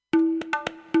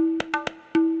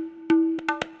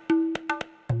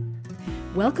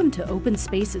Welcome to Open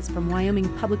Spaces from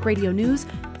Wyoming Public Radio News.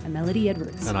 I'm Melody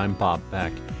Edwards. And I'm Bob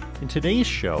Beck. In today's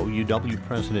show, UW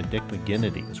President Dick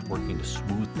McGinity is working to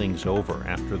smooth things over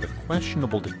after the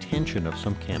questionable detention of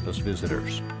some campus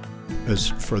visitors. As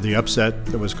for the upset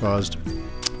that was caused,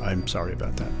 I'm sorry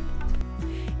about that.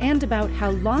 And about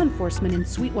how law enforcement in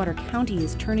Sweetwater County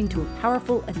is turning to a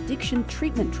powerful addiction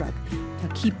treatment drug to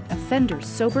keep offenders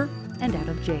sober and out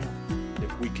of jail.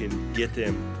 If we can get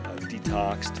them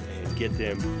detoxed and get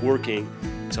them working,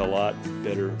 it's a lot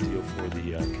better deal for the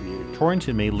community.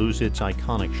 Torrington may lose its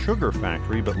iconic sugar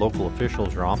factory, but local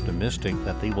officials are optimistic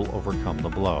that they will overcome the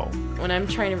blow. When I'm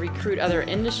trying to recruit other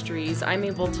industries, I'm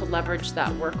able to leverage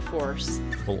that workforce.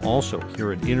 We'll also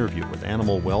hear an interview with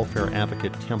animal welfare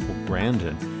advocate Temple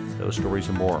Grandin. Those stories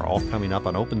and more are all coming up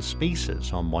on Open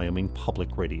Spaces on Wyoming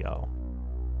Public Radio.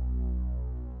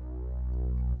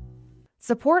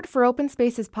 Support for Open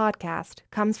Spaces podcast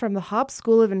comes from the Hobbs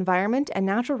School of Environment and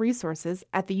Natural Resources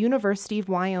at the University of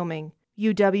Wyoming,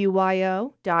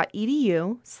 uwyo.edu/HAUB.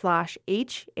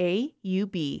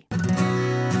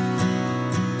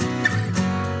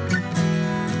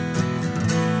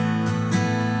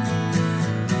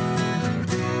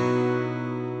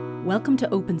 Welcome to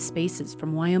Open Spaces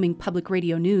from Wyoming Public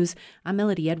Radio News. I'm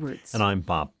Melody Edwards. And I'm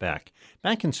Bob Beck.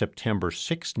 Back in September,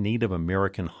 6 Native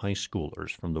American high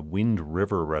schoolers from the Wind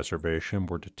River Reservation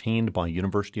were detained by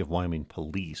University of Wyoming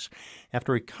police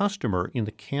after a customer in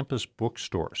the campus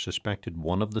bookstore suspected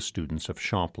one of the students of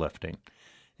shoplifting.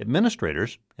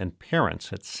 Administrators and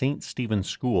parents at St. Stephen's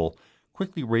School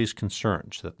quickly raised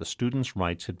concerns that the students'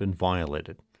 rights had been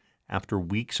violated. After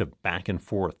weeks of back and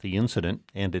forth, the incident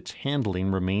and its handling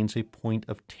remains a point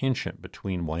of tension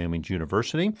between Wyoming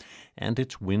University and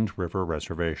its Wind River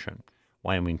Reservation.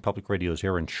 Wyoming Public Radio's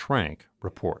Aaron Schrank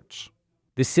reports.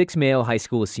 The 6 male high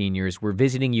school seniors were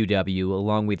visiting UW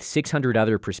along with 600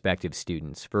 other prospective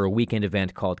students for a weekend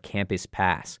event called Campus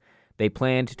Pass. They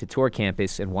planned to tour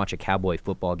campus and watch a Cowboy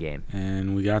football game.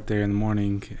 And we got there in the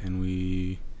morning and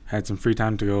we had some free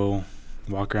time to go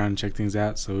walk around and check things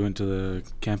out, so we went to the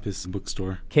campus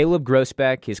bookstore. Caleb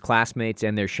Grossbeck, his classmates,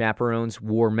 and their chaperones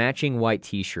wore matching white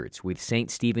T-shirts with St.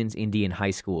 Stephen's Indian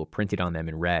High School printed on them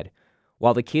in red.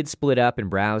 While the kids split up and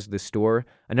browsed the store,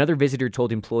 another visitor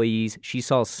told employees she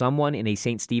saw someone in a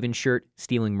St. Stephen's shirt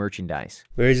stealing merchandise.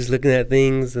 We were just looking at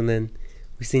things, and then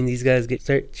we seen these guys get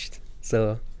searched,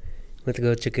 so went to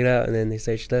go check it out, and then they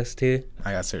searched us too.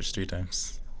 I got searched 3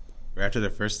 times. After the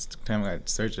first time I got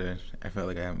searched, I felt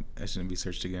like I shouldn't be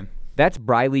searched again. That's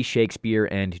Briley Shakespeare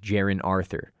and Jaron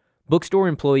Arthur. Bookstore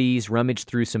employees rummaged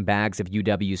through some bags of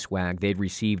UW swag they'd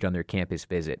received on their campus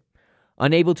visit.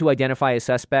 Unable to identify a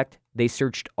suspect, they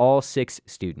searched all 6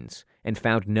 students and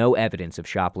found no evidence of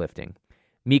shoplifting.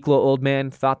 Miklo Oldman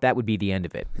thought that would be the end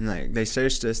of it. And they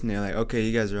searched us and they're like, okay,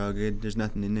 you guys are all good. There's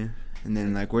nothing in there. And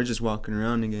then we're just walking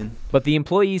around again. But the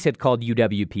employees had called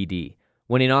UWPD.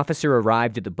 When an officer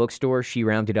arrived at the bookstore, she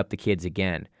rounded up the kids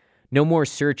again. No more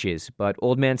searches, but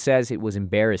Oldman says it was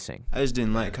embarrassing. I just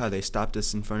didn't like how they stopped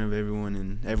us in front of everyone,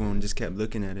 and everyone just kept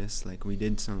looking at us like we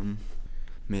did something.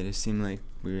 Made it seem like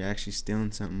we were actually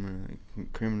stealing something or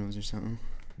like criminals or something.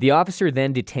 The officer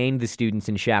then detained the students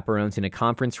and chaperones in a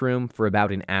conference room for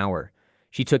about an hour.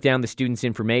 She took down the students'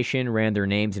 information, ran their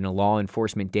names in a law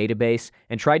enforcement database,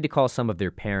 and tried to call some of their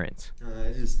parents.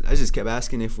 I just kept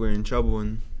asking if we're in trouble,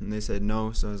 and they said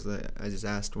no. So I just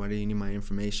asked, why do you need my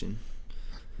information?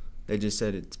 They just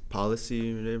said it's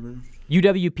policy or whatever.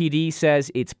 UWPD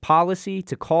says it's policy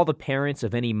to call the parents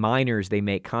of any minors they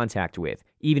make contact with,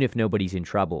 even if nobody's in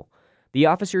trouble. The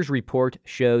officer's report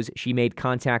shows she made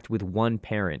contact with one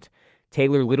parent.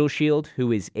 Taylor Littleshield,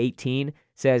 who is 18,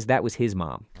 says that was his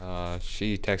mom.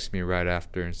 She texted me right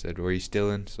after and said, were you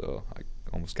stealing? So I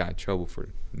almost got in trouble for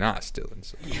not stealing.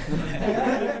 So.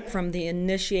 From the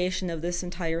initiation of this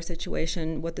entire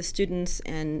situation, what the students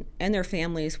and their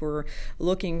families were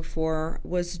looking for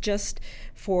was just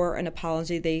for an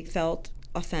apology. They felt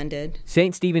offended.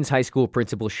 St. Stephen's High School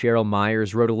principal Cheryl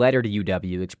Myers wrote a letter to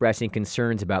UW expressing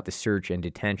concerns about the search and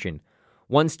detention.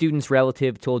 One student's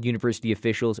relative told university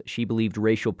officials she believed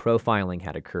racial profiling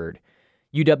had occurred.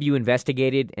 UW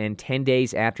investigated and 10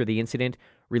 days after the incident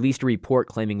released a report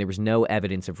claiming there was no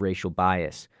evidence of racial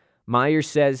bias. Myers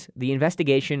says the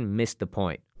investigation missed the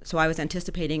point. So I was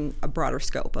anticipating a broader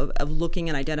scope of looking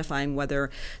and identifying whether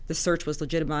the search was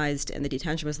legitimized and the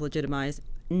detention was legitimized,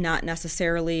 not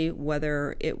necessarily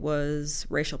whether it was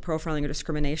racial profiling or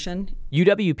discrimination.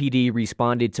 UWPD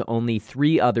responded to only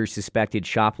 3 other suspected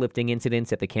shoplifting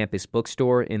incidents at the campus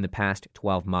bookstore in the past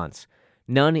 12 months.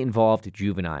 None involved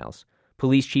juveniles.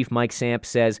 Police Chief Mike Samp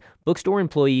says bookstore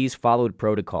employees followed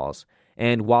protocols,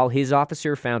 And while his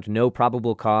officer found no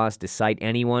probable cause to cite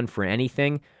anyone for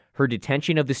anything, her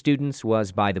detention of the students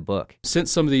was by the book.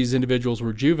 Since some of these individuals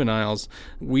were juveniles,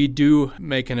 we do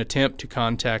make an attempt to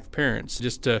contact parents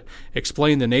just to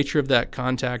explain the nature of that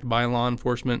contact by law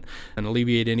enforcement and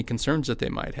alleviate any concerns that they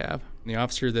might have. The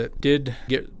officer that did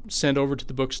get sent over to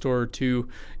the bookstore to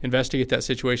investigate that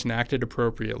situation acted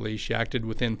appropriately. She acted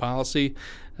within policy,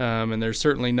 and there's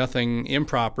certainly nothing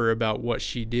improper about what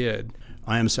she did.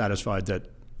 I am satisfied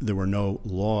that there were no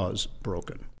laws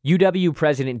broken. UW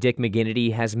President Dick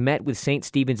McGinity has met with St.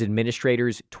 Stephen's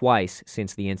administrators twice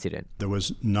since the incident. There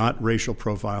was not racial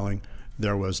profiling.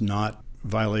 There was not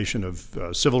violation of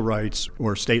civil rights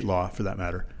or state law, for that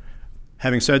matter.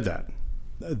 Having said that,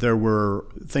 there were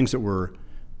things that were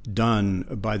done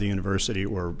by the university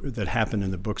or that happened in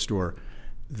the bookstore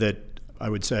that I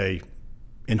would say,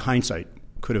 in hindsight,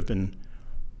 could have been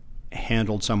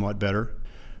handled somewhat better.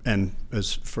 And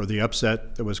as for the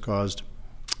upset that was caused,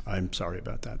 I'm sorry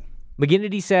about that.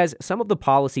 McGinity says some of the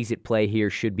policies at play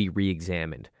here should be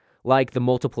re-examined, like the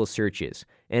multiple searches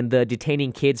and the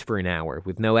detaining kids for an hour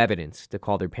with no evidence to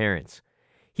call their parents.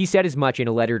 He said as much in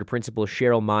a letter to Principal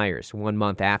Cheryl Myers 1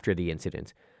 month after the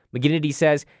incident. McGinity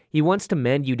says he wants to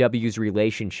mend UW's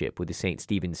relationship with the St.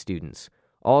 Stephen's students,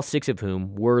 all 6 of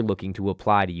whom were looking to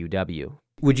apply to UW.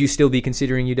 Would you still be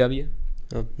considering UW?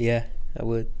 Yeah, I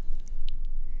would.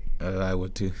 I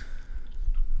would too.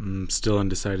 I'm still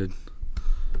undecided.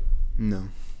 No.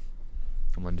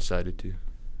 I'm undecided too.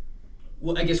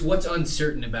 Well, I guess what's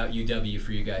uncertain about UW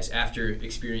for you guys after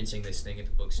experiencing this thing at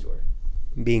the bookstore?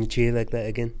 Being treated like that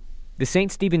again. The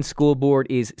St. Stephen's School Board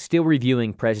is still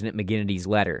reviewing President McGinity's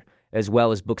letter, as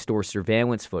well as bookstore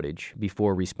surveillance footage,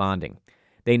 before responding.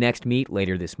 They next meet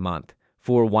later this month.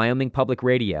 For Wyoming Public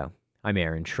Radio, I'm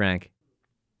Aaron Schrenk.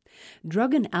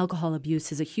 Drug and alcohol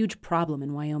abuse is a huge problem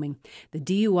in Wyoming. The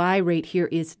DUI rate here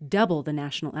is double the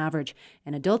national average,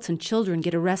 and adults and children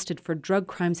get arrested for drug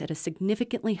crimes at a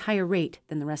significantly higher rate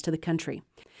than the rest of the country.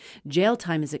 Jail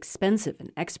time is expensive,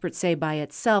 and experts say by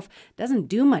itself doesn't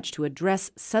do much to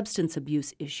address substance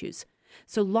abuse issues.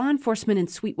 So law enforcement in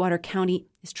Sweetwater County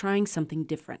is trying something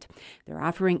different. They're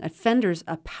offering offenders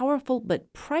a powerful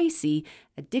but pricey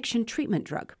addiction treatment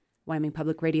drug. Wyoming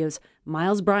Public Radio's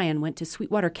Miles Bryan went to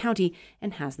Sweetwater County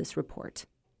and has this report.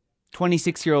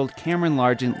 26-year-old Cameron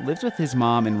Largent lives with his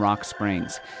mom in Rock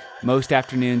Springs. Most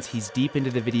afternoons, he's deep into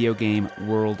the video game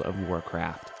World of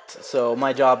Warcraft. So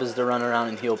my job is to run around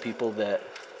and heal people that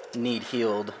need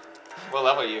healed. What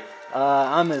level are you?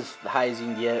 I'm as high as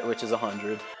you can get, which is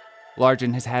 100.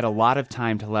 Largent has had a lot of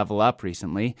time to level up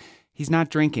recently. He's not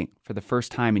drinking for the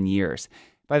first time in years.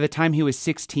 By the time he was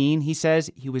 16, he says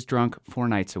he was drunk 4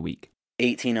 nights a week.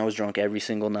 18, I was drunk every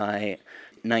single night.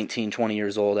 19, 20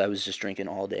 years old, I was just drinking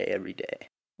all day, every day.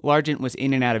 Largent was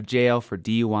in and out of jail for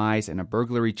DUIs and a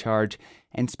burglary charge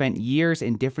and spent years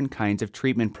in different kinds of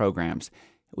treatment programs.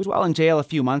 It was while in jail a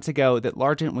few months ago that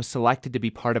Largent was selected to be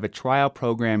part of a trial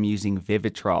program using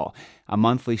Vivitrol, a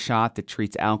monthly shot that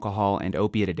treats alcohol and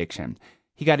opiate addiction.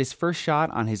 He got his first shot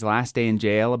on his last day in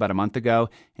jail about a month ago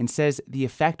and says the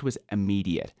effect was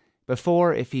immediate.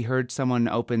 Before, if he heard someone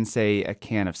open, say, a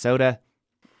can of soda,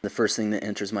 the first thing that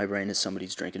enters my brain is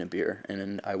somebody's drinking a beer,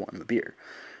 and I want a beer.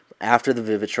 After the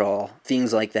Vivitrol,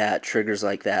 things like that, triggers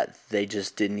like that, they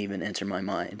just didn't even enter my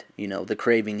mind. You know, the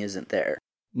craving isn't there.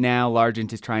 Now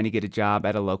Largent is trying to get a job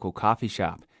at a local coffee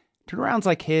shop. Turnarounds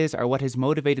like his are what has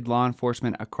motivated law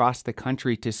enforcement across the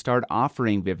country to start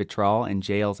offering Vivitrol in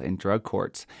jails and drug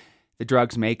courts. The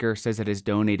drug's maker says it has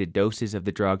donated doses of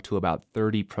the drug to about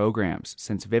 30 programs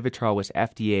since Vivitrol was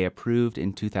FDA approved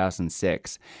in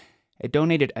 2006. It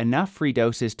donated enough free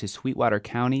doses to Sweetwater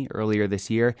County earlier this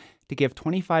year to give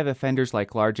 25 offenders like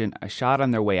Largent a shot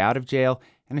on their way out of jail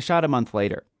and a shot a month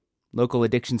later. Local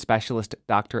addiction specialist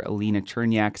Dr. Alina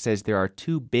Cherniak says there are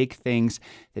 2 big things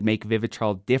that make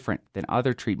Vivitrol different than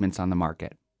other treatments on the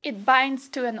market. It binds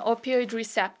to an opioid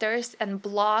receptors and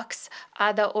blocks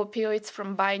other opioids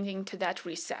from binding to that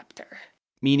receptor.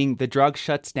 Meaning the drug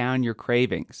shuts down your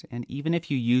cravings, and even if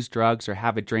you use drugs or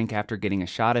have a drink after getting a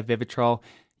shot of Vivitrol,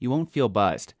 you won't feel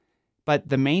buzzed. But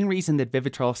the main reason that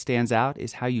Vivitrol stands out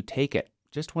is how you take it,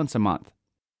 just once a month.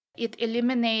 It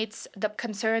eliminates the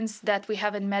concerns that we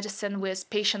have in medicine with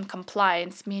patient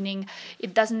compliance, meaning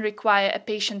it doesn't require a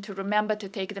patient to remember to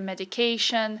take the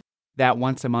medication. That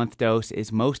once-a-month dose is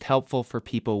most helpful for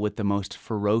people with the most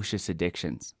ferocious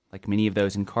addictions, like many of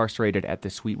those incarcerated at the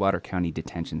Sweetwater County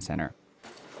Detention Center.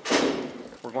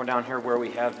 We're going down here where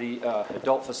we have the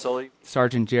adult facility.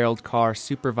 Sergeant Gerald Carr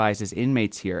supervises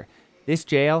inmates here. This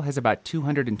jail has about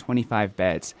 225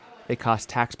 beds. They cost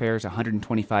taxpayers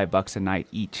 $125 a night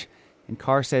each. and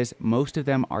Carr says most of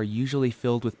them are usually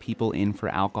filled with people in for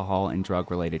alcohol and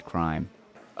drug-related crime.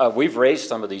 We've raised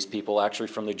some of these people actually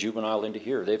from the juvenile into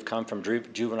here. They've come from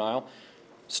juvenile,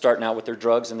 starting out with their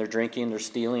drugs and their drinking, their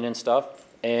stealing and stuff,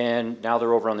 and now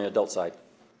they're over on the adult side.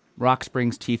 Rock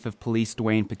Springs Chief of Police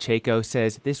Dwayne Pacheco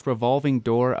says this revolving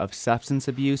door of substance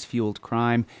abuse-fueled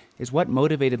crime is what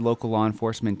motivated local law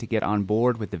enforcement to get on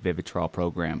board with the Vivitrol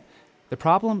program. The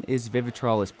problem is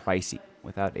Vivitrol is pricey.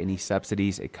 Without any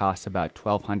subsidies, it costs about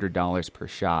 $1,200 per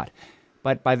shot.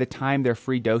 But by the time their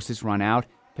free doses run out,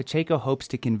 Pacheco hopes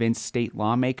to convince state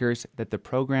lawmakers that the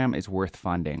program is worth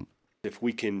funding. If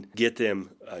we can get them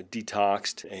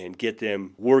detoxed and get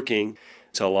them working,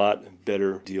 it's a lot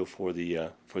better deal for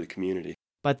the community.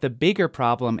 But the bigger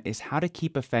problem is how to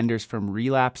keep offenders from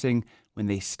relapsing when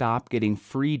they stop getting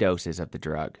free doses of the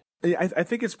drug. I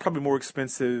think it's probably more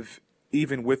expensive,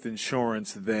 even with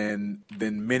insurance, than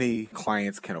many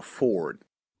clients can afford.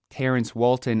 Terrence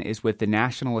Walton is with the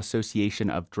National Association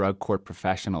of Drug Court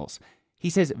Professionals. He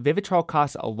says Vivitrol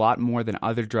costs a lot more than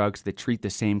other drugs that treat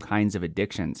the same kinds of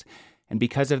addictions. And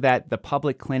because of that, the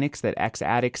public clinics that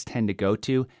ex-addicts tend to go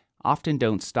to often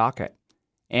don't stock it.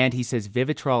 And he says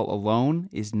Vivitrol alone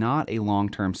is not a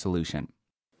long-term solution.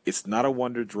 It's not a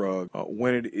wonder drug.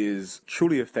 When it is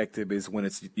truly effective is when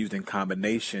it's used in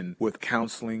combination with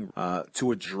counseling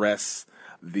to address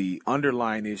the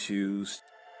underlying issues.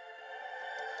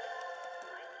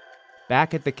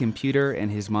 Back at the computer in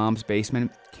his mom's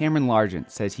basement, Cameron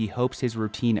Largent says he hopes his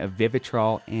routine of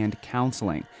Vivitrol and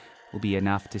counseling will be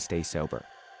enough to stay sober.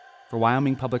 For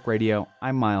Wyoming Public Radio,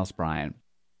 I'm Miles Bryan.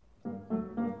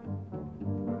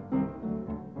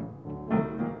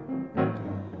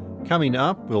 Coming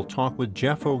up, we'll talk with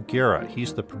Jeff O'Gara.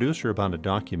 He's the producer about a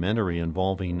documentary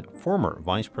involving former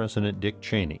Vice President Dick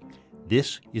Cheney.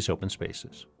 This is Open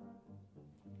Spaces.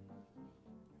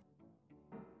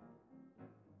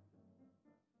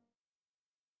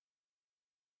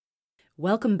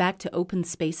 Welcome back to Open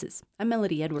Spaces. I'm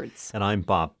Melody Edwards. And I'm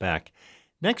Bob Beck.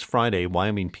 Next Friday,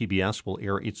 Wyoming PBS will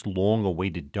air its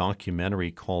long-awaited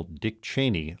documentary called Dick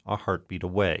Cheney, A Heartbeat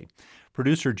Away.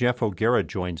 Producer Jeff O'Gara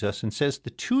joins us and says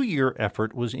the 2-year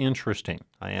effort was interesting.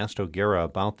 I asked O'Gara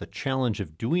about the challenge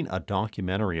of doing a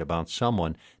documentary about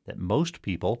someone that most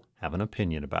people have an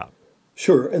opinion about.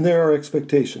 Sure, and there are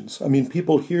expectations. I mean,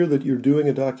 people hear that you're doing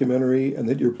a documentary and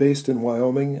that you're based in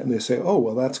Wyoming, and they say, oh,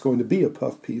 well, that's going to be a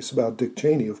puff piece about Dick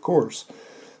Cheney, of course.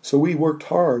 So we worked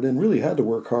hard, and really had to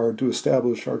work hard, to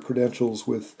establish our credentials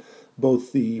with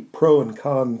both the pro and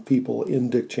con people in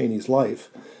Dick Cheney's life.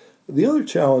 The other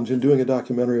challenge in doing a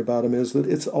documentary about him is that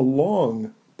it's a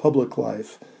long public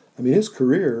life. I mean, his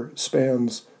career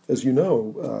spans, as you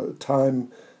know,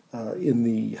 time in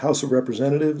the House of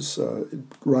Representatives,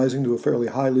 rising to a fairly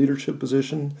high leadership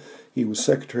position. He was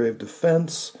Secretary of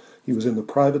Defense. He was in the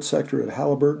private sector at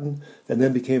Halliburton, and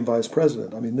then became vice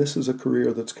president. I mean, this is a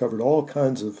career that's covered all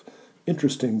kinds of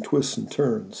interesting twists and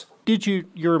turns. Did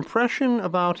your impression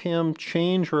about him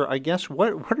change, or I guess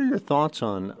what are your thoughts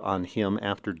on him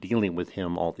after dealing with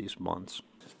him all these months?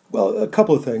 Well, a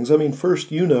couple of things. I mean,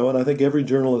 first, you know, and I think every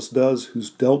journalist does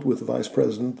who's dealt with the vice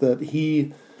president, that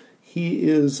he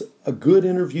is a good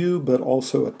interview, but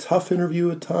also a tough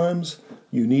interview at times.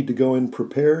 You need to go in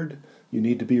prepared. You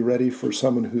need to be ready for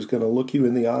someone who's going to look you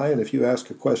in the eye, and if you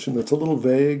ask a question that's a little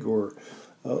vague or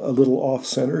a little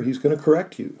off-center, he's going to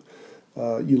correct you.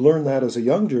 You learn that as a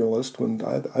young journalist when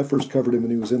I first covered him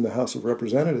when he was in the House of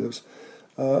Representatives.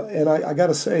 And I got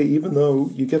to say, even though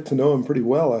you get to know him pretty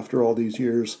well after all these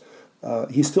years,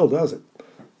 he still does it.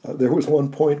 There was one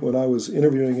point when I was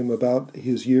interviewing him about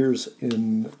his years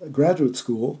in graduate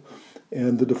school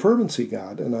and the deferments he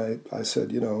got. And I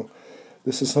said, you know,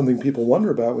 this is something people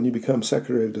wonder about when you become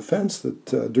Secretary of Defense,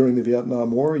 that during the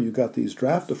Vietnam War you got these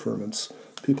draft deferments.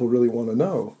 People really want to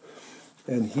know.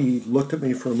 And he looked at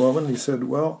me for a moment and he said,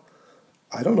 well,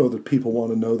 I don't know that people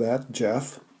want to know that,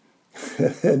 Jeff.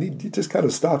 And he just kind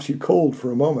of stops you cold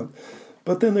for a moment.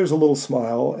 But then there's a little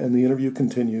smile and the interview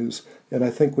continues. And I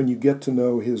think when you get to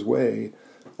know his way,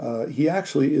 he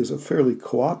actually is a fairly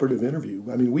cooperative interview.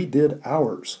 I mean, we did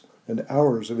hours and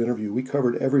hours of interview. We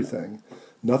covered everything.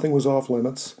 Nothing was off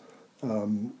limits.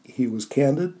 He was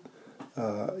candid.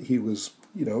 He was,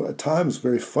 you know, at times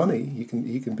very funny. He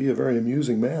can be a very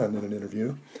amusing man in an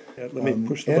interview. Yeah, let me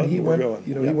push the and button. he went,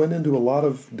 you know, he went into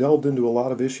delved into a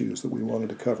lot of issues that we wanted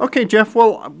to cover. Okay, Jeff.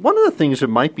 Well, one of the things that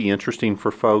might be interesting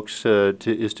for folks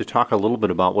is to talk a little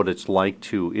bit about what it's like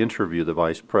to interview the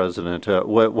vice president.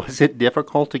 Was it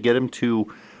difficult to get him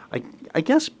to, I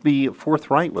guess, be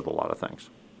forthright with a lot of things?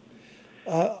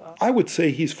 I would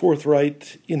say he's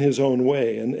forthright in his own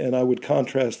way, and I would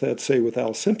contrast that, say, with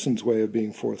Al Simpson's way of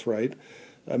being forthright.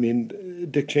 I mean,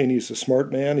 Dick Cheney's a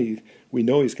smart man. We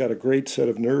know he's got a great set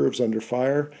of nerves under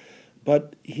fire,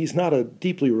 but he's not a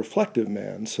deeply reflective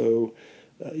man. So,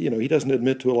 he doesn't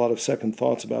admit to a lot of second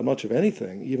thoughts about much of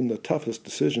anything, even the toughest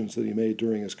decisions that he made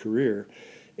during his career.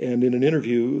 And in an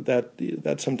interview,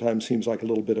 that sometimes seems like a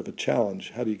little bit of a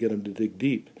challenge. How do you get him to dig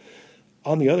deep?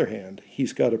 On the other hand,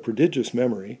 he's got a prodigious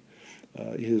memory.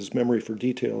 His memory for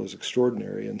detail is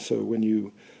extraordinary. And so when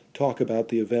you talk about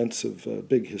the events of a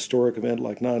big historic event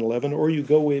like 9/11, or you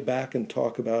go way back and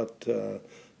talk about,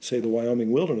 say, the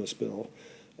Wyoming Wilderness Bill,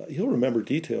 he'll remember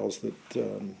details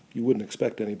that you wouldn't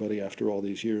expect anybody after all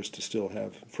these years to still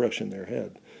have fresh in their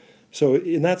head. So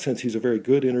in that sense, he's a very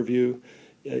good interview,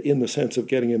 in the sense of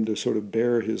getting him to sort of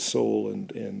bare his soul and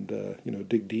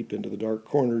dig deep into the dark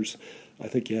corners. I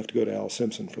think you have to go to Al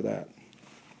Simpson for that.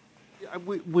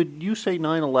 Would you say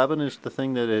 9/11 is the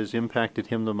thing that has impacted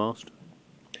him the most?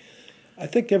 I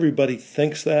think everybody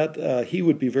thinks that. He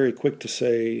would be very quick to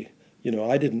say,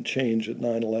 I didn't change at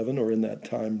 9/11, or in that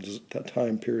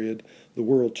time period, the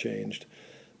world changed.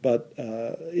 But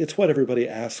it's what everybody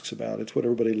asks about. It's what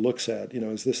everybody looks at.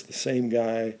 Is this the same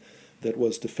guy that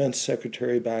was defense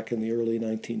secretary back in the early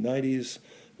 1990s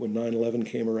when 9/11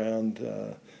 came around?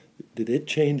 Did it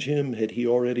change him? Had he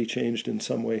already changed in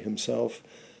some way himself?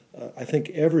 I think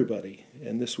everybody,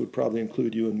 and this would probably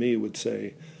include you and me, would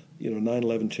say,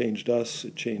 9/11 changed us.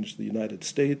 It changed the United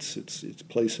States, its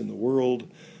place in the world,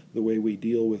 the way we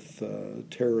deal with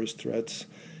terrorist threats.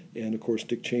 And, of course,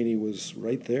 Dick Cheney was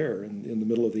right there in the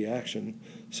middle of the action.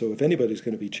 So if anybody's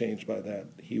going to be changed by that,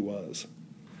 he was.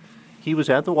 He was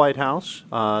at the White House.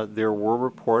 There were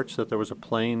reports that there was a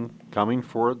plane coming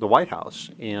for the White House.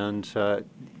 And,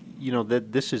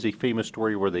 that this is a famous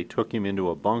story where they took him into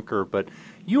a bunker. But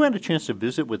you had a chance to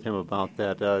visit with him about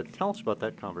that. Tell us about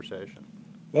that conversation.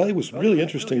 Well, it was really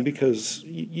interesting because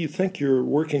you think you're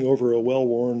working over a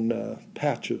well-worn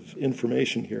patch of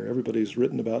information here. Everybody's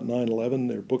written about 9/11.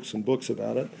 There are books and books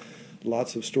about it,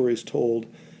 lots of stories told.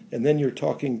 And then you're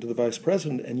talking to the vice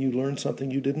president and you learn something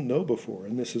you didn't know before,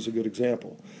 and this is a good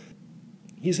example.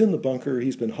 He's in the bunker.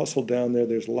 He's been hustled down there.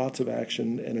 There's lots of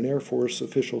action, and an Air Force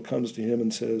official comes to him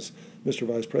and says, Mr.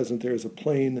 Vice President, there is a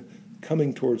plane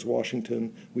coming towards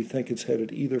Washington. We think it's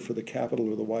headed either for the Capitol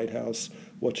or the White House.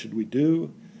 What should we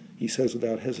do? He says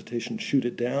without hesitation, shoot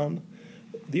it down.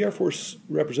 The Air Force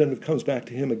representative comes back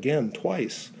to him again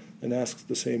twice and asks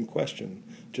the same question,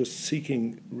 just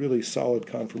seeking really solid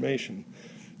confirmation.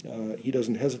 He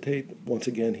doesn't hesitate. Once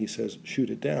again, he says, shoot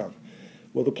it down.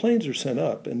 Well, the planes are sent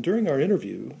up, and during our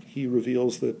interview, he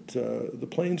reveals that the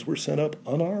planes were sent up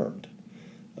unarmed.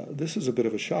 This is a bit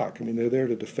of a shock. I mean, they're there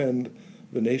to defend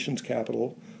the nation's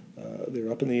capital.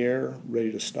 They're up in the air,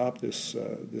 ready to stop this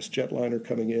jetliner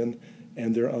coming in,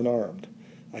 and they're unarmed.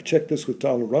 I checked this with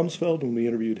Donald Rumsfeld when we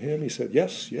interviewed him. He said,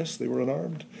 yes, they were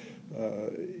unarmed.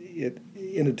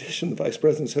 In addition, the vice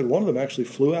president said one of them actually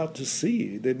flew out to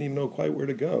sea. They didn't even know quite where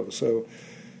to go. So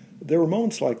there were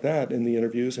moments like that in the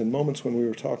interviews, and moments when we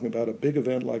were talking about a big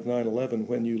event like 9/11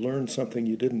 when you learn something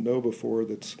you didn't know before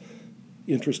that's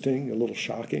interesting, a little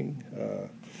shocking.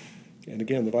 And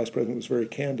again, the vice president was very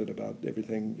candid about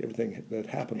everything that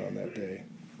happened on that day.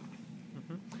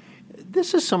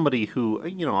 This is somebody who,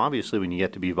 obviously when you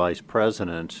get to be vice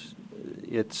president,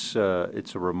 it's a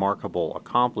remarkable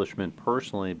accomplishment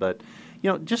personally, but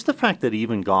just the fact that he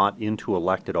even got into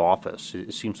elected office,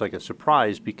 it seems like a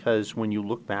surprise because when you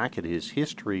look back at his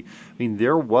history, I mean,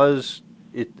 there was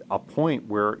a point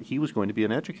where he was going to be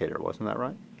an educator, wasn't that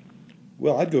right?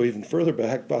 Well, I'd go even further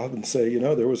back, Bob, and say,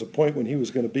 there was a point when he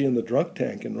was going to be in the drunk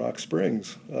tank in Rock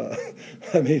Springs.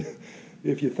 I mean,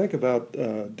 if you think about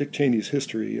Dick Cheney's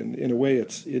history, and in a way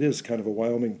it is kind of a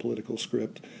Wyoming political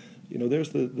script, there's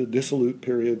the dissolute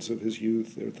periods of his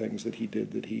youth. There are things that he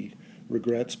did that he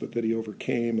regrets, but that he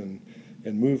overcame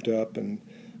and moved up. And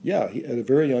yeah, at a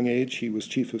very young age, he was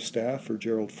chief of staff for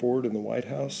Gerald Ford in the White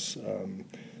House.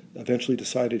 Eventually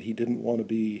decided he didn't want to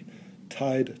be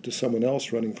tied to someone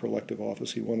else running for elective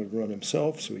office. He wanted to run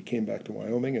himself, so he came back to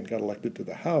Wyoming and got elected to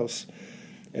the House.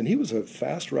 And he was a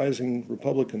fast-rising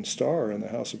Republican star in the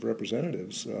House of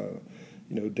Representatives,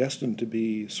 destined to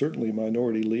be certainly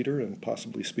minority leader and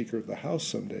possibly Speaker of the House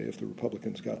someday if the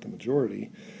Republicans got the majority,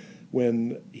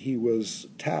 when he was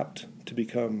tapped to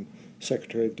become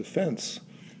Secretary of Defense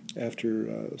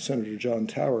after Senator John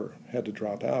Tower had to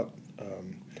drop out.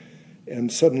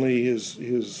 And suddenly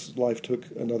his life took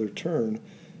another turn.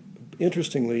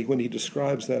 Interestingly, when he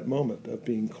describes that moment of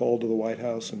being called to the White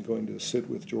House and going to sit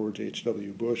with George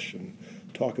H.W. Bush and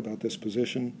talk about this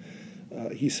position,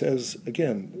 He says,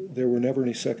 again, there were never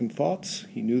any second thoughts.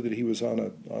 He knew that he was on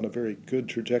a very good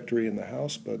trajectory in the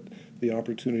House, but the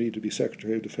opportunity to be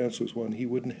Secretary of Defense was one he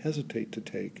wouldn't hesitate to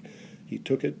take. He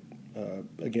took it.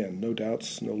 Again, no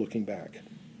doubts, no looking back.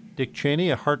 Dick Cheney,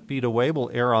 A Heartbeat Away,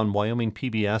 will air on Wyoming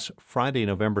PBS Friday,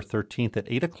 November 13th at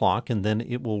 8 o'clock, and then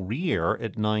it will re-air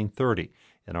at 9:30.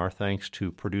 And our thanks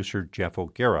to producer Jeff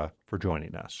O'Gara for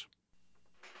joining us.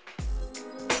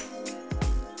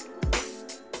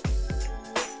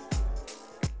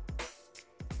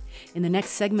 In the next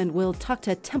segment, we'll talk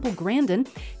to Temple Grandin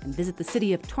and visit the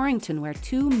city of Torrington, where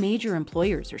 2 major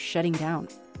employers are shutting down.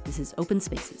 This is Open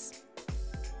Spaces.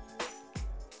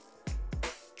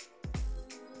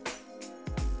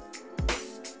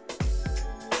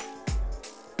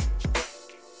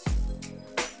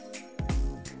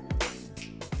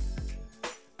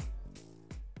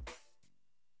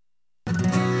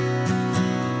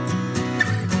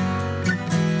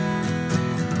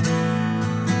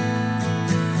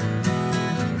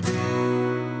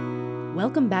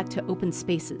 Welcome back to Open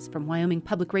Spaces from Wyoming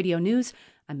Public Radio News.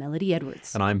 I'm Melody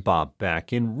Edwards. And I'm Bob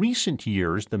Beck. In recent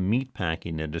years, the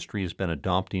meatpacking industry has been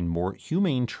adopting more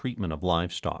humane treatment of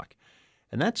livestock.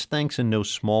 And that's thanks in no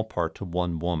small part to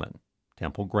one woman,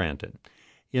 Temple Grandin.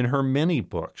 In her many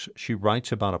books, she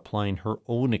writes about applying her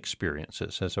own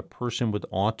experiences as a person with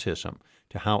autism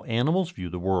to how animals view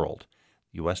the world.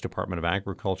 The U.S. Department of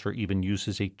Agriculture even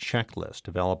uses a checklist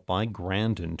developed by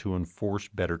Grandin to enforce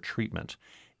better treatment.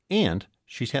 And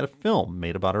she's had a film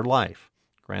made about her life.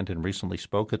 Grandin recently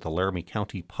spoke at the Laramie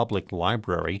County Public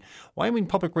Library. Wyoming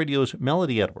Public Radio's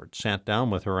Melody Edwards sat down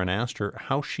with her and asked her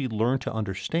how she learned to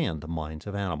understand the minds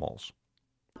of animals.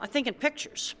 I think in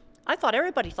pictures. I thought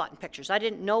everybody thought in pictures. I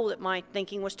didn't know that my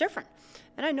thinking was different.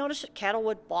 And I noticed that cattle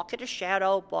would balk at a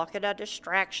shadow, balk at a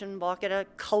distraction, balk at a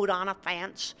coat on a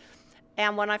fence.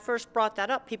 And when I first brought that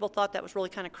up, people thought that was really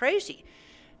kind of crazy.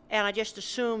 And I just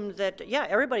assumed that,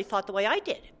 everybody thought the way I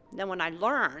did. Then when I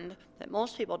learned that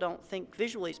most people don't think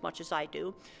visually as much as I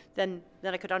do, then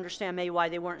I could understand maybe why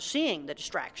they weren't seeing the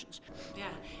distractions. Yeah.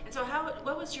 And so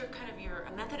what was your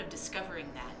method of discovering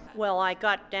that? Well, I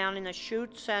got down in the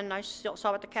chutes and I still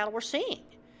saw what the cattle were seeing.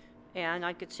 And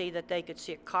I could see that they could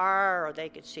see a car, or they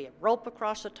could see a rope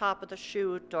across the top of the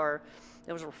chute, or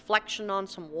there was a reflection on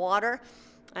some water.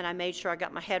 And I made sure I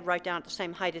got my head right down at the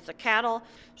same height as the cattle.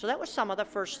 So that was some of the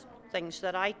first things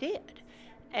that I did.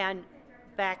 And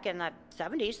back in the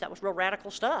 70s, that was real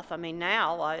radical stuff. I mean,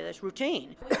 now it's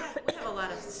routine. We have a lot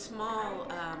of small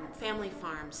family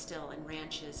farms still and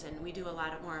ranches, and we do a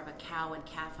lot more of a cow and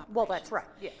calf operation. Well, that's right,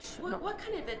 yes. What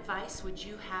kind of advice would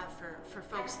you have for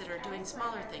folks that are doing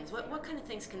smaller things? What kind of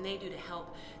things can they do to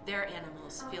help their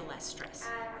animals feel less stress?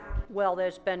 Well,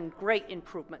 there's been great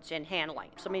improvements in handling.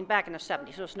 So, I mean, back in the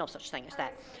 70s, there was no such thing as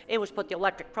that. It was put the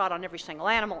electric prod on every single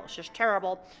animal. It was just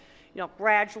terrible.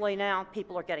 Gradually now,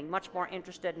 people are getting much more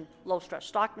interested in low-stress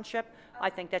stockmanship. I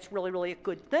think that's really, really a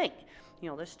good thing.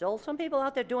 There's still some people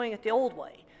out there doing it the old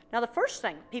way. Now, the first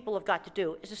thing people have got to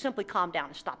do is to simply calm down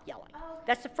and stop yelling.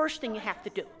 That's the first thing you have to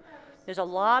do. There's a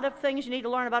lot of things you need to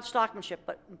learn about stockmanship,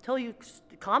 but until you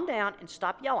calm down and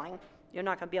stop yelling, you're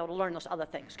not going to be able to learn those other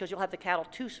things, because you'll have the cattle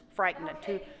too frightened and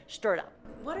too stirred up.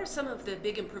 What are some of the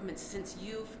big improvements since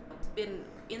you've been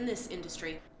in this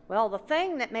industry? Well, the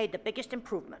thing that made the biggest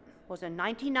improvement was in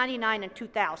 1999 and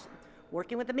 2000,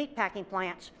 working with the meatpacking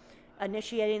plants,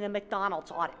 initiating the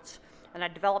McDonald's audits. And I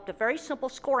developed a very simple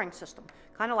scoring system,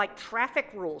 kind of like traffic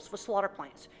rules for slaughter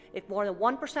plants. If more than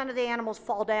 1% of the animals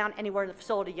fall down anywhere in the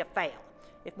facility, you fail.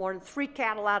 If more than 3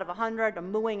 cattle out of 100 are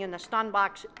mooing in the stun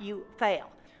box, you fail.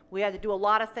 We had to do a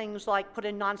lot of things like put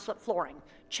in non-slip flooring,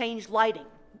 change lighting.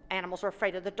 Animals are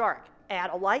afraid of the dark. Add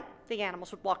a light, the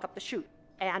animals would walk up the chute.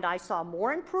 And I saw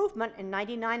more improvement in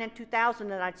 99 and 2000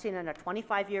 than I'd seen in a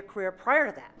 25-year career prior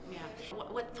to that. Yeah.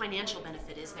 What financial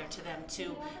benefit is there to them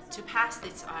to pass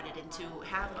this audit and to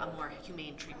have a more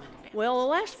humane treatment? Well, the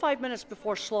last 5 minutes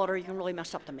before slaughter, you can really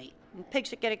mess up the meat. And pigs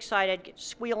that get excited, get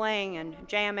squealing and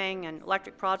jamming and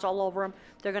electric prods all over them,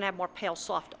 they're going to have more pale,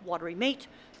 soft, watery meat.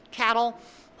 Cattle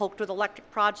poked with electric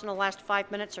prods in the last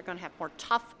 5 minutes are going to have more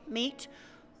tough meat.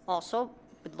 Also,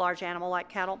 with large animal like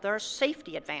cattle, there are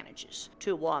safety advantages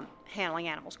to handling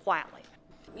animals quietly.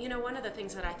 One of the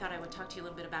things that I thought I would talk to you a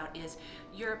little bit about is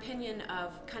your opinion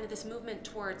of kind of this movement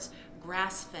towards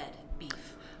grass-fed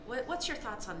beef. What's your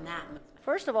thoughts on that?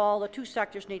 First of all, the two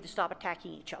sectors need to stop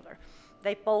attacking each other.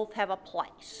 They both have a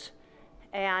place.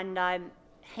 And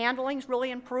handling's really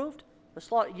improved. The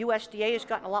USDA has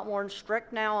gotten a lot more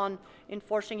strict now on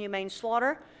enforcing humane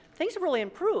slaughter. things have really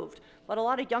improved, but a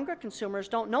lot of younger consumers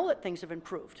don't know that things have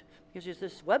improved. Because there's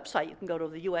this website, you can go to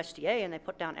the USDA, and they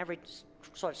put down every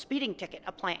sort of speeding ticket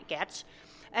a plant gets,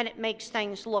 and it makes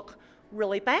things look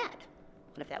really bad.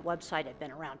 But if that website had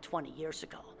been around 20 years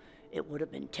ago, it would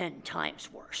have been 10 times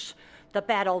worse. The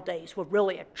bad old days were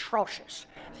really atrocious.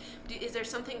 Is there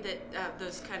something that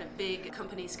those kind of big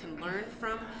companies can learn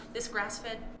from this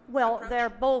grass-fed Well, approach? they're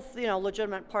both,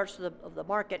 legitimate parts of the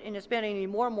market, and it's been any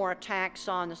more and more attacks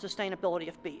on the sustainability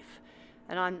of beef.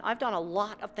 And I've done a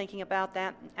lot of thinking about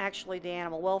that. Actually, the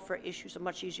animal welfare issues are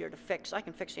much easier to fix. I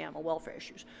can fix the animal welfare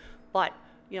issues. But,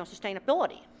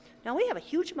 sustainability. Now, we have a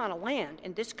huge amount of land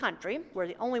in this country where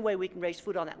the only way we can raise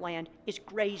food on that land is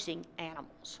grazing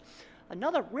animals.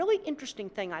 Another really interesting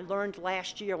thing I learned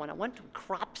last year when I went to a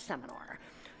crop seminar,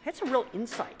 I had some real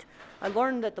insight. I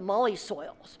learned that the molly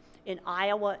soils in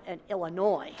Iowa and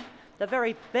Illinois, the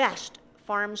very best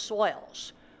farm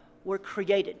soils, were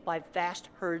created by vast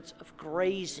herds of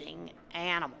grazing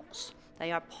animals.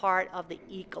 They are part of the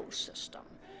ecosystem,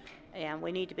 and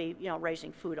we need to be,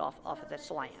 raising food off of this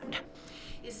land.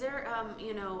 Is there,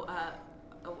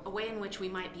 a way in which we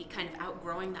might be kind of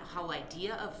outgrowing the whole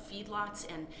idea of feedlots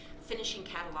and finishing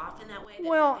cattle off in that way?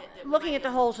 Well, looking at the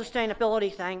whole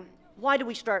sustainability thing, why do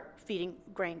we start feeding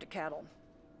grain to cattle?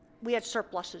 We had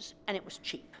surpluses, and it was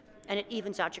cheap, and it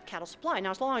evens out your cattle supply. Now,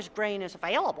 as long as grain is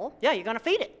available, yeah, you're going to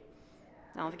feed it.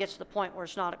 Now, if it gets to the point where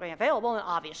it's not going to be available, then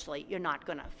obviously you're not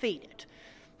going to feed it.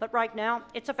 But right now,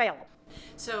 it's available.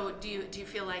 So, do you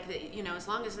feel like that? As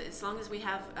long as we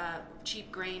have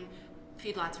cheap grain,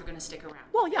 feedlots are going to stick around?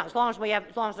 Well, yeah, as long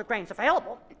as the grain's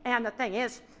available. And the thing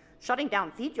is, shutting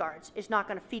down feed yards is not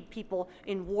going to feed people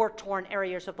in war-torn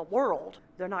areas of the world.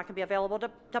 They're not going to be available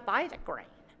to buy the grain.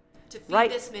 To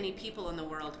feed this many people in the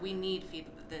world, we need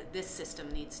this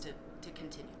system needs to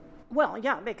continue. Well,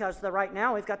 yeah, because right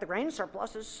now we've got the grain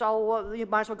surpluses, so you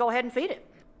might as well go ahead and feed it.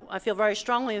 I feel very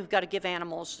strongly we've got to give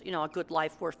animals, a good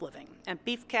life worth living. And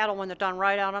beef cattle, when they're done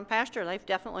right out on pasture, they've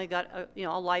definitely got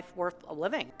a life worth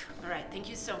living. All right, thank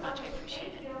you so much. I appreciate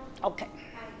it. Okay.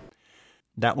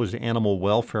 That was animal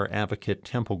welfare advocate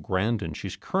Temple Grandin.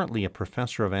 She's currently a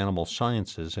professor of animal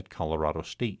sciences at Colorado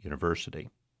State University.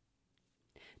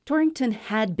 Torrington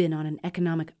had been on an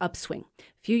economic upswing. A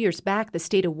few years back, the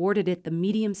state awarded it the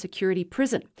medium security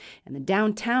prison, and the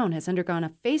downtown has undergone a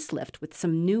facelift with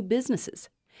some new businesses.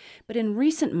 But in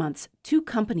recent months, 2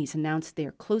 companies announced they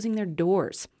are closing their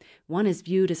doors. One is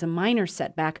viewed as a minor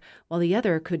setback, while the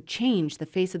other could change the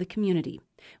face of the community.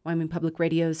 Wyoming Public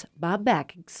Radio's Bob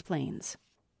Beck explains.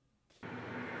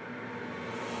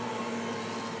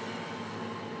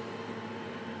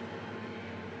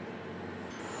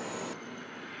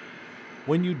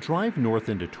 When you drive north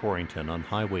into Torrington on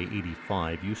Highway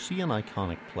 85, you see an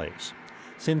iconic place.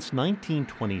 Since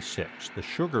 1926, the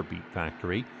sugar beet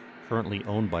factory, currently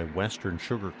owned by Western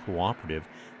Sugar Cooperative,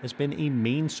 has been a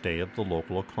mainstay of the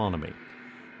local economy.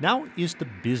 Now is the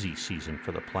busy season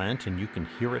for the plant, and you can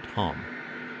hear it hum.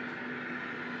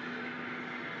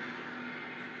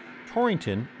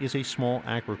 Torrington is a small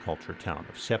agriculture town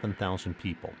of 7,000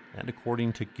 people, and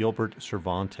according to Gilbert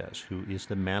Cervantes, who is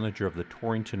the manager of the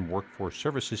Torrington Workforce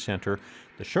Services Center,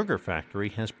 the sugar factory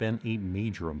has been a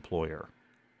major employer.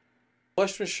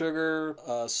 Western Sugar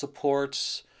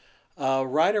supports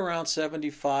right around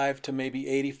 75 to maybe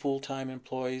 80 full-time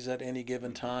employees at any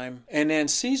given time. And then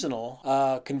seasonal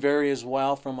can vary as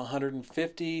well, from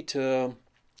 150 to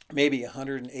maybe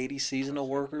 180 seasonal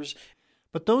workers.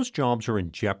 But those jobs are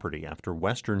in jeopardy after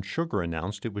Western Sugar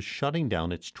announced it was shutting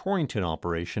down its Torrington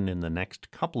operation in the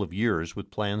next couple of years,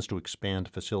 with plans to expand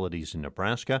facilities in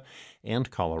Nebraska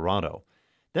and Colorado.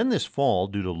 Then this fall,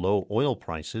 due to low oil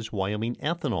prices, Wyoming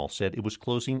Ethanol said it was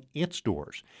closing its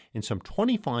doors, and some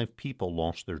 25 people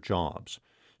lost their jobs.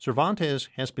 Cervantes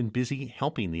has been busy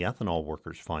helping the ethanol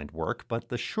workers find work, but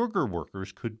the sugar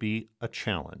workers could be a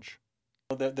challenge.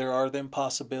 There are then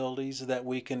possibilities that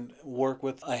we can work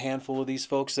with a handful of these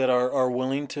folks that are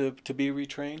willing to be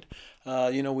retrained.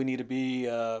 We need to be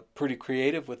pretty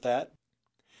creative with that.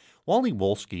 Wally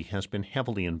Wolski has been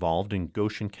heavily involved in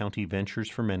Goshen County ventures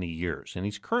for many years, and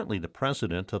he's currently the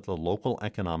president of the Local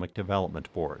Economic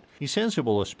Development Board. He says it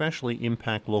will especially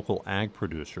impact local ag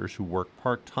producers who work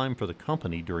part-time for the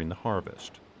company during the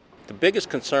harvest. The biggest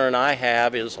concern I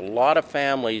have is a lot of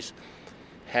families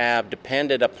have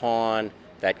depended upon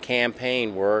that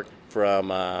campaign work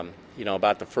from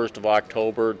about the 1st of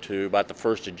October to about the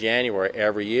 1st of January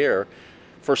every year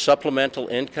for supplemental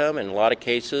income. In a lot of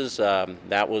cases,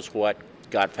 that was what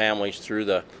got families through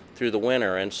the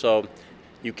winter. And so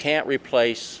you can't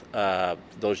replace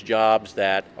those jobs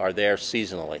that are there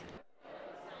seasonally.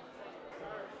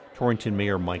 Torrington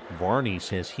Mayor Mike Varney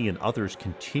says he and others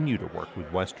continue to work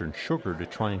with Western Sugar to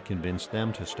try and convince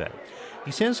them to stay. He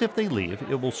says if they leave,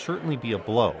 it will certainly be a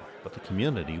blow, but the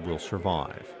community will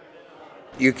survive.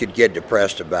 You could get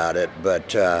depressed about it,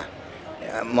 but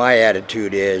my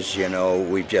attitude is,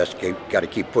 we've just got to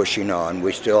keep pushing on.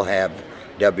 We still have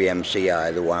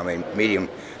WMCI, the Wyoming Medium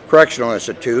Correctional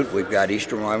Institute. We've got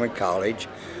Eastern Wyoming College.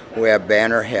 We have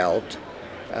Banner Health.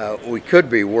 We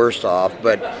could be worse off,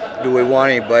 but do we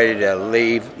want anybody to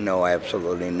leave? No,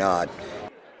 absolutely not.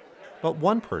 But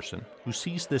one person who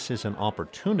sees this as an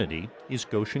opportunity is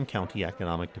Goshen County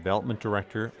Economic Development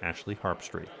Director Ashley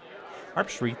Harpstreet.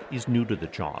 Harpstreet is new to the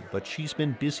job, but she's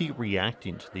been busy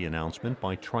reacting to the announcement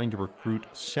by trying to recruit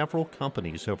several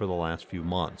companies over the last few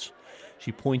months.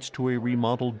 She points to a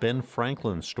remodeled Ben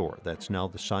Franklin store that's now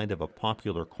the site of a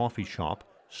popular coffee shop,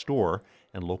 store,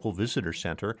 and local visitor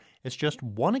center as just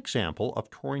one example of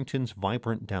Torrington's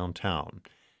vibrant downtown.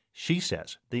 She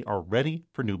says they are ready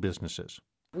for new businesses.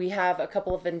 We have a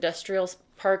couple of industrial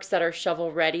parks that are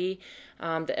shovel ready.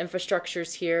 The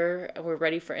infrastructure's here. We're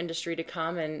ready for industry to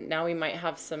come, and now we might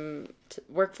have some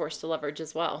workforce to leverage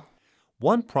as well.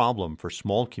 One problem for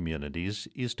small communities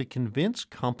is to convince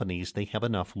companies they have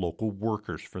enough local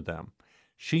workers for them.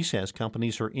 She says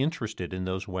companies are interested in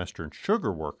those Western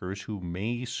Sugar workers who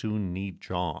may soon need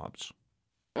jobs.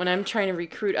 When I'm trying to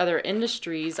recruit other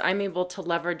industries, I'm able to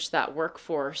leverage that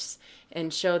workforce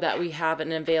and show that we have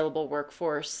an available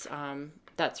workforce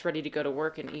that's ready to go to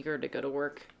work and eager to go to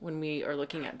work when we are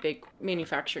looking at big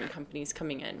manufacturing companies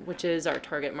coming in, which is our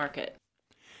target market.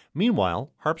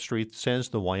 Meanwhile, Harpstreet says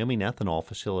the Wyoming ethanol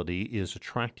facility is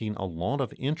attracting a lot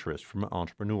of interest from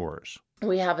entrepreneurs.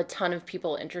 We have a ton of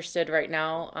people interested right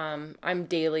now. I'm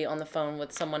daily on the phone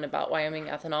with someone about Wyoming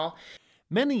ethanol.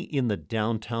 Many in the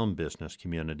downtown business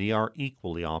community are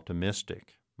equally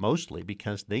optimistic, mostly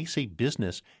because they say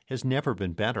business has never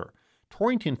been better.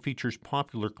 Torrington features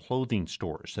popular clothing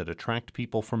stores that attract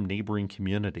people from neighboring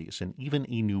communities and even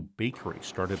a new bakery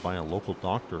started by a local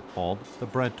doctor called the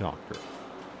Bread Doctor.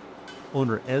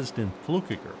 Owner Esden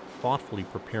Flukiger thoughtfully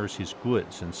prepares his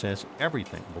goods and says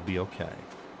everything will be okay.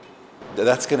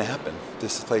 That's going to happen.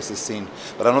 This place is seen.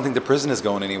 But I don't think the prison is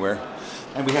going anywhere.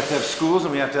 And we have to have schools,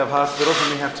 and we have to have hospitals,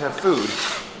 and we have to have food.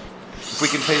 If we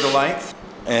can pay the lights,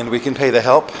 and we can pay the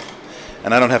help,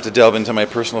 and I don't have to delve into my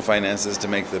personal finances to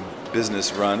make the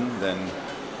business run, then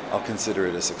I'll consider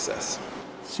it a success.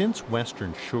 Since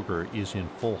Western Sugar is in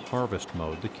full harvest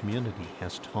mode, the community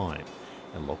has time.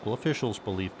 And local officials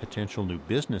believe potential new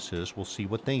businesses will see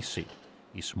what they see,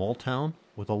 a small town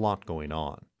with a lot going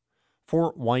on.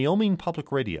 For Wyoming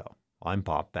Public Radio, I'm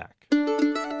Bob Beck.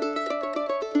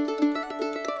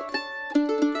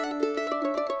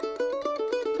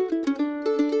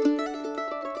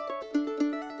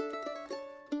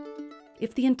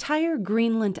 If the entire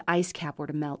Greenland ice cap were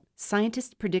to melt,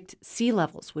 scientists predict sea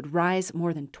levels would rise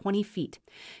more than 20 feet.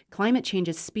 Climate change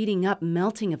is speeding up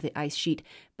melting of the ice sheet,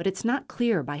 but it's not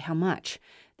clear by how much.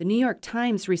 The New York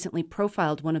Times recently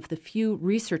profiled one of the few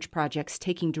research projects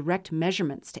taking direct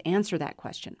measurements to answer that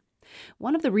question.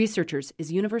 One of the researchers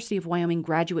is University of Wyoming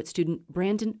graduate student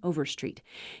Brandon Overstreet.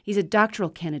 He's a doctoral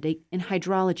candidate in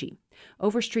hydrology.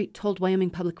 Overstreet told Wyoming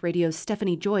Public Radio's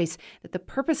Stephanie Joyce that the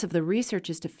purpose of the research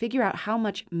is to figure out how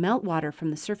much meltwater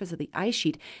from the surface of the ice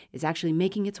sheet is actually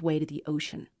making its way to the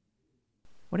ocean.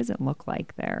 What does it look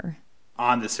like there?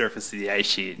 On the surface of the ice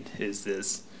sheet is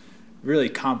this really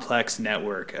complex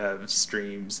network of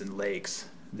streams and lakes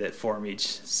that form each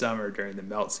summer during the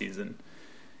melt season.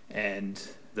 And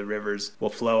the rivers will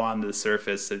flow onto the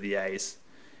surface of the ice,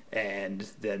 and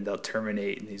then they'll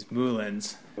terminate in these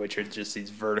moulins, which are just these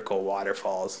vertical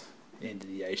waterfalls into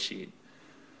the ice sheet.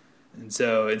 And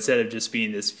so instead of just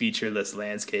being this featureless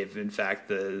landscape, in fact,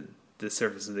 the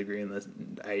surface of the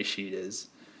Greenland ice sheet is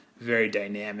very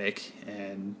dynamic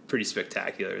and pretty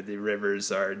spectacular. The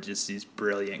rivers are just these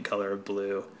brilliant color of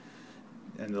blue,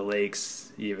 and the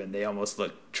lakes even, they almost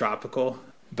look tropical,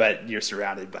 but you're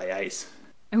surrounded by ice.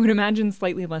 I would imagine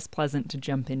slightly less pleasant to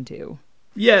jump into.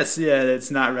 Yes, yeah,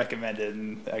 it's not recommended.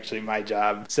 And actually, my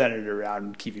job centered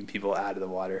around keeping people out of the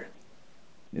water.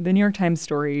 The New York Times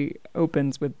story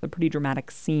opens with a pretty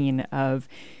dramatic scene of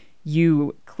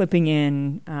you clipping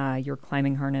in your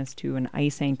climbing harness to an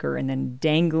ice anchor and then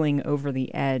dangling over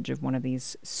the edge of one of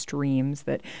these streams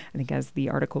that, I think as the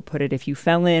article put it, if you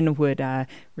fell in would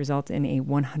result in a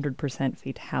 100%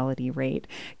 fatality rate.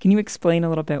 Can you explain a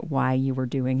little bit why you were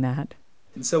doing that?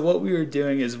 And so what we were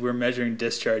doing is we're measuring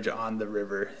discharge on the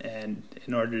river, and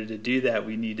in order to do that,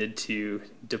 we needed to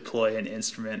deploy an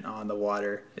instrument on the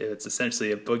water. It's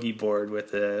essentially a boogie board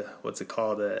with what's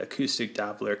called an acoustic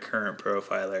Doppler current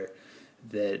profiler.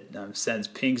 that sends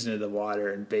pings into the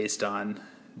water, and based on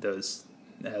those,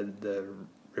 the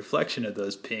reflection of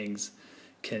those pings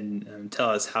can tell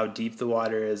us how deep the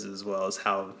water is as well as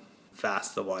how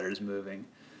fast the water is moving.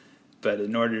 But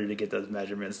in order to get those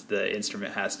measurements, the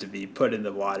instrument has to be put in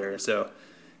the water. So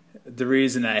the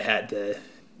reason I had to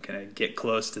kind of get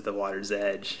close to the water's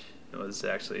edge was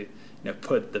actually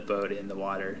put the boat in the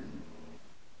water.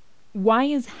 Why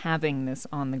is having this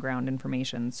on-the-ground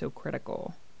information so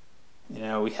critical?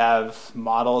 We have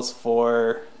models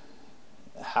for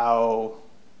how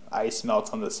ice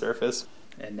melts on the surface,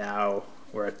 and now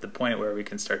we're at the point where we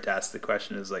can start to ask the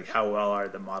question is like, how well are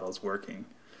the models working?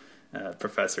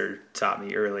 Professor taught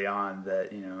me early on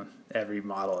that every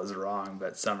model is wrong,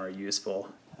 but some are useful.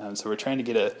 So we're trying to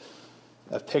get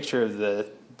a picture of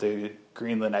the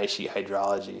Greenland ice sheet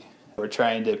hydrology. We're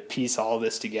trying to piece all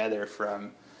this together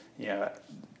from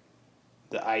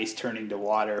the ice turning to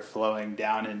water, flowing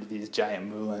down into these giant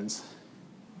moulins,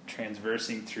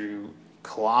 transversing through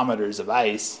kilometers of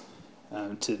ice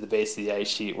to the base of the ice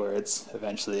sheet where it's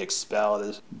eventually expelled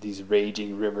as these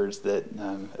raging rivers that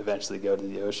eventually go to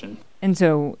the ocean. And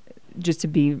so, just to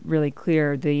be really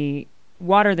clear, the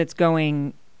water that's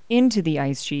going into the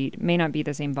ice sheet may not be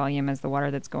the same volume as the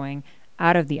water that's going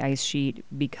out of the ice sheet,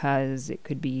 because it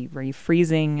could be very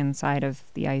freezing inside of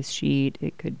the ice sheet.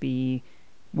 It could be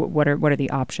what are the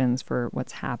options for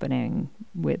what's happening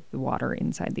with the water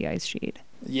inside the ice sheet?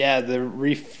 Yeah, the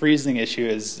refreezing issue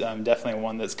is definitely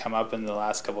one that's come up in the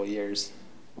last couple of years,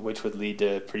 which would lead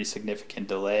to a pretty significant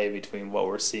delay between what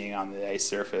we're seeing on the ice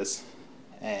surface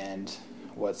and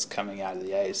what's coming out of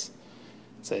the ice.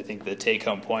 So I think the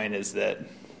take-home point is that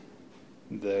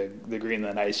the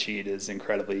Greenland ice sheet is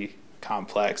incredibly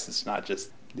complex. It's not just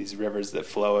these rivers that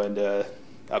flow into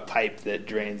a pipe that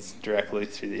drains directly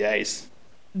through the ice.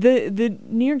 The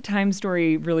New York Times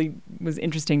story really was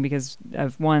interesting because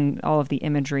of, one, all of the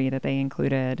imagery that they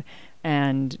included,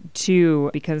 and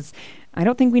two, because I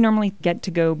don't think we normally get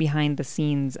to go behind the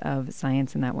scenes of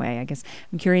science in that way. I guess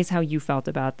I'm curious how you felt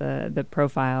about the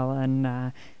profile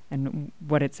and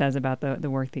what it says about the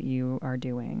work that you are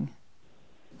doing.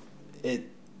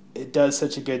 It does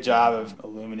such a good job of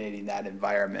illuminating that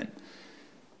environment.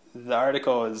 The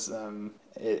article is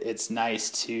it's nice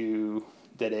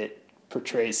that it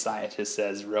portrays scientists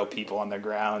as real people on the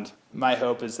ground. My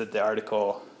hope is that the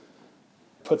article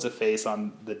puts a face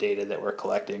on the data that we're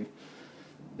collecting,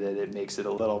 that it makes it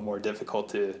a little more difficult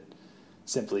to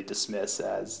simply dismiss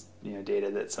as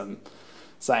data that some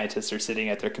scientists are sitting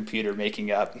at their computer making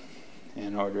up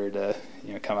in order to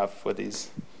come up with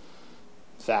these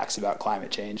facts about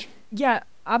climate change. Yeah,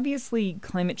 obviously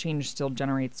climate change still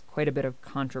generates quite a bit of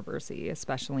controversy,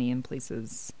 especially in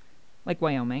places like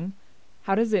Wyoming.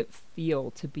 How does it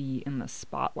feel to be in the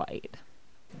spotlight?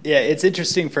 Yeah, it's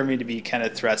interesting for me to be kind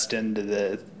of thrust into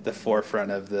the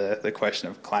forefront of the question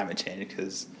of climate change,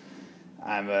 because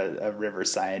I'm a river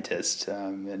scientist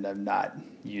and I'm not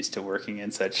used to working in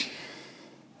such,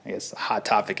 hot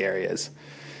topic areas.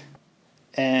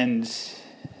 And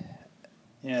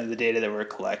the data that we're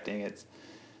collecting,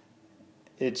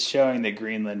 it's showing that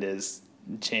Greenland is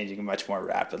changing much more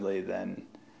rapidly than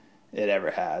it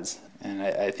ever has. And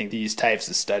I think these types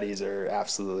of studies are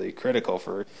absolutely critical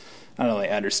for not only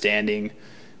understanding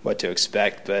what to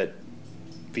expect, but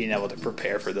being able to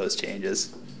prepare for those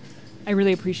changes. I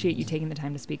really appreciate you taking the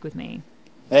time to speak with me.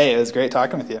 Hey, it was great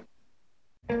talking with you.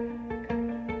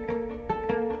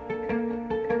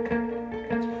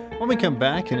 When we come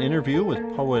back, an interview with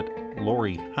poet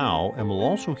Lori Howe, and we'll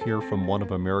also hear from one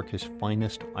of America's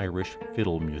finest Irish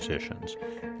fiddle musicians.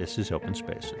 This is Open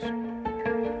Spaces.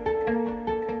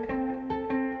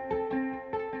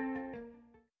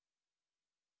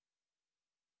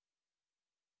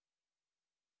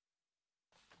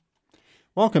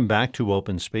 Welcome back to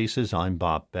Open Spaces. I'm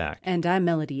Bob Beck. And I'm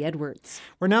Melody Edwards.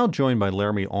 We're now joined by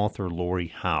Laramie author Lori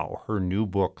Howe. Her new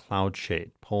book,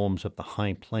 Cloudshade, Poems of the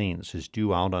High Plains, is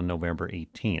due out on November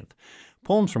 18th.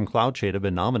 Poems from Cloudshade have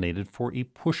been nominated for a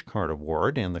Pushcart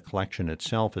Award, and the collection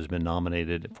itself has been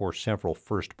nominated for several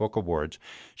First Book Awards.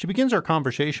 She begins our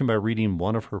conversation by reading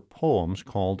one of her poems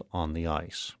called On the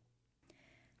Ice.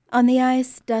 On the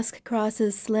ice, dusk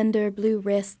crosses slender blue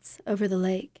wrists over the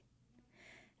lake.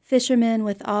 Fishermen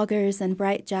with augers and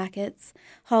bright jackets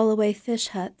haul away fish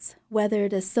huts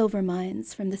weathered as silver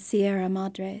mines from the Sierra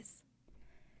Madres.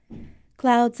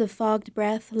 Clouds of fogged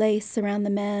breath lace around the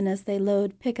men as they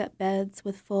load pickup beds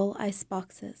with full ice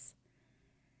boxes.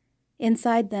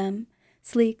 Inside them,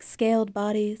 sleek, scaled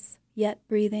bodies, yet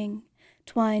breathing,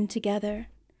 twine together,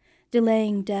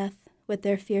 delaying death with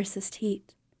their fiercest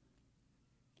heat.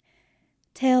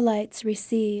 Taillights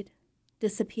recede,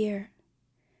 disappear.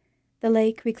 The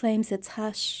lake reclaims its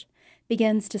hush,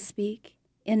 begins to speak,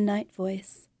 in night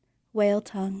voice, whale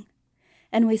tongue,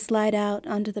 and we slide out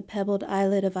onto the pebbled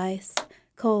islet of ice,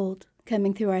 cold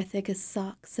coming through our thickest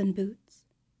socks and boots.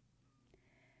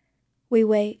 We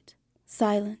wait,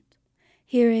 silent,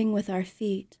 hearing with our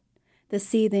feet the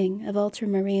seething of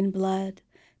ultramarine blood,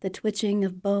 the twitching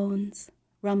of bones,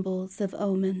 rumbles of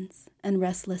omens and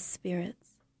restless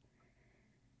spirits.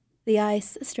 The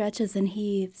ice stretches and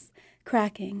heaves,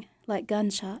 cracking like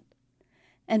gunshot,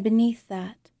 and beneath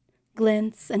that,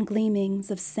 glints and gleamings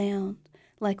of sound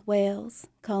like whales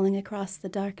calling across the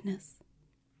darkness.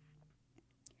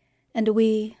 And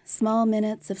we, small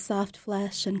minutes of soft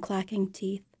flesh and clacking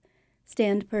teeth,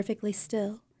 stand perfectly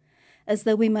still, as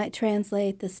though we might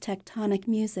translate this tectonic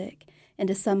music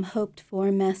into some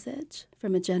hoped-for message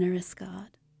from a generous God.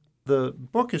 The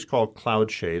book is called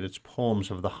Cloud Shade. It's poems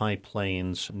of the high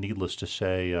plains. Needless to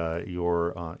say,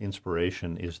 your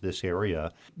inspiration is this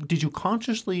area. Did you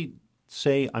consciously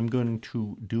say, I'm going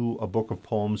to do a book of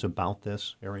poems about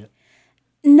this area?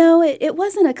 No, it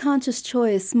wasn't a conscious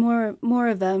choice, more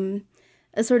of a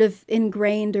sort of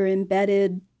ingrained or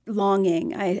embedded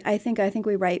longing. I think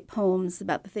we write poems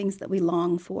about the things that we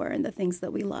long for and the things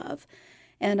that we love.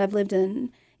 And I've lived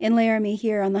in Laramie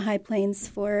here on the High Plains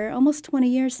for almost 20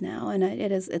 years now, and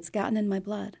it's gotten in my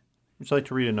blood. Would you like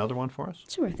to read another one for us?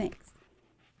 Sure, thanks.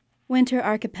 Winter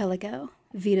Archipelago,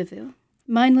 Vitavu.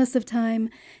 Mindless of time,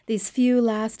 these few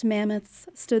last mammoths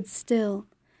stood still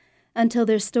until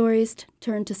their stories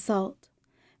turned to salt,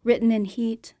 written in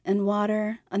heat and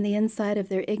water on the inside of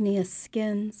their igneous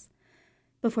skins,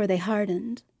 before they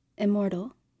hardened,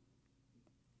 immortal.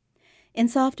 In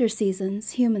softer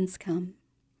seasons, humans come,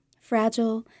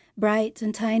 fragile, bright,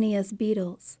 and tiny as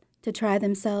beetles, to try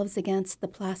themselves against the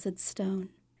placid stone.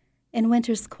 In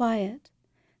winter's quiet,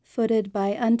 footed by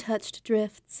untouched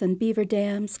drifts and beaver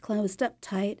dams closed up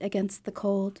tight against the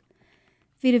cold,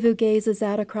 Vitavu gazes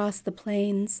out across the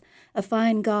plains, a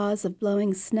fine gauze of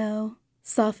blowing snow,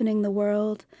 softening the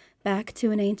world back to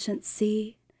an ancient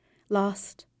sea,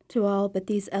 lost to all but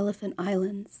these elephant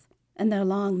islands and their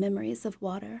long memories of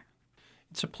water.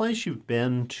 It's a place you've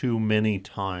been to many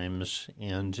times,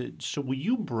 and so will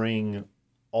you bring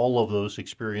all of those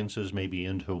experiences maybe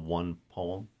into one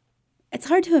poem? It's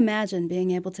hard to imagine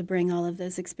being able to bring all of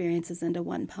those experiences into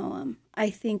one poem. I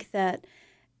think that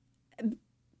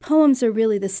poems are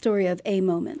really the story of a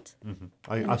moment.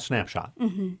 Mm-hmm. A snapshot.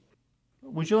 Mm-hmm.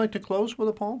 Would you like to close with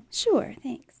a poem? Sure,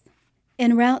 thanks.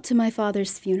 En route to my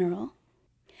father's funeral.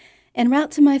 En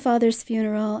route to my father's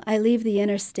funeral, I leave the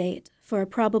interstate for a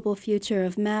probable future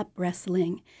of map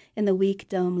wrestling in the weak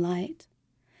dome light.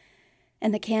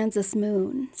 And the Kansas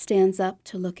moon stands up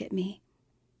to look at me.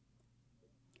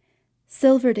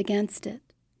 Silvered against it,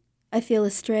 I feel a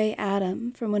stray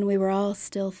atom from when we were all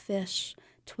still fish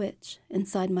twitch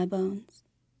inside my bones.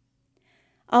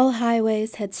 All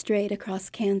highways head straight across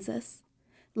Kansas,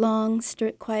 long,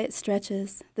 quiet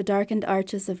stretches, the darkened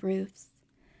arches of roofs.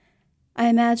 I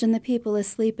imagine the people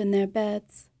asleep in their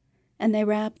beds, and they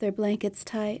wrap their blankets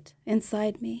tight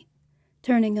inside me,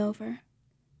 turning over,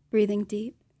 breathing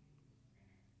deep.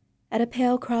 At a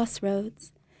pale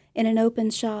crossroads, in an open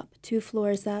shop 2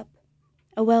 floors up,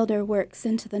 a welder works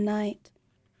into the night.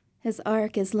 His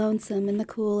arc is lonesome in the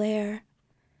cool air,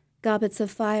 gobbets of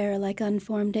fire like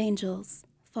unformed angels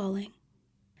falling.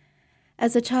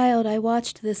 As a child, I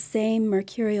watched this same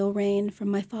mercurial rain from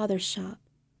my father's shop.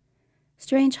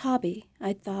 Strange hobby,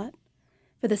 I'd thought,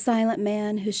 for the silent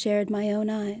man who shared my own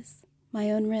eyes,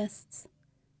 my own wrists.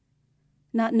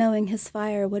 Not knowing his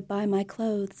fire would buy my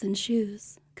clothes and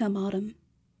shoes come autumn.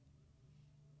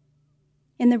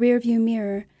 In the rearview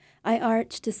mirror, I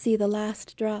arch to see the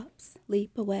last drops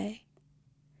leap away.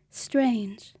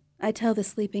 Strange, I tell the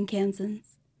sleeping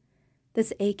Kansans,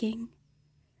 this aching,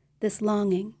 this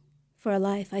longing for a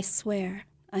life I swear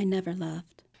I never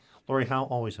loved. Lori Howe,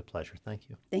 always a pleasure. Thank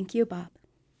you. Thank you, Bob.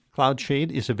 Cloud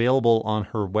Shade is available on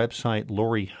her website,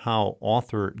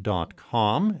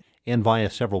 lorihoweauthor.com, and via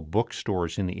several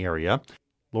bookstores in the area.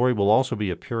 Lori will also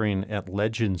be appearing at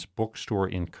Legends Bookstore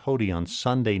in Cody on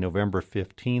Sunday, November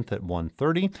 15th at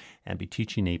 1:30, and be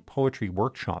teaching a poetry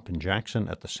workshop in Jackson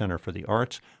at the Center for the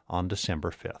Arts on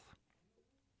December 5th.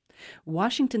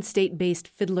 Washington State-based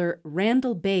fiddler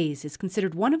Randall Bays is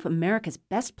considered one of America's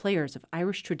best players of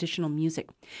Irish traditional music.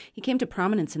 He came to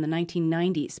prominence in the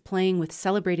 1990s, playing with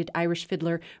celebrated Irish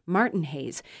fiddler Martin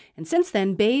Hayes, and since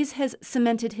then, Bays has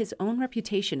cemented his own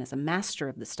reputation as a master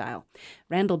of the style.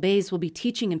 Randall Bays will be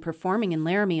teaching and performing in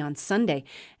Laramie on Sunday.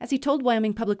 As he told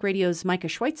Wyoming Public Radio's Micah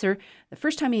Schweitzer, the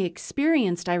first time he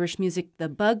experienced Irish music, the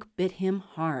bug bit him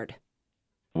hard.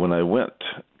 When I went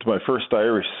to my first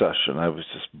Irish session, I was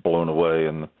just blown away,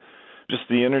 and just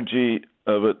the energy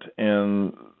of it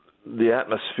and the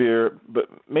atmosphere, but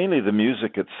mainly the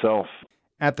music itself.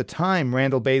 At the time,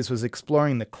 Randall Bays was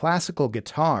exploring the classical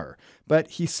guitar,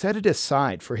 but he set it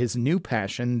aside for his new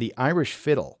passion, the Irish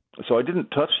fiddle. So I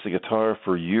didn't touch the guitar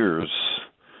for years,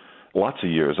 lots of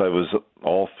years. I was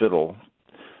all fiddle.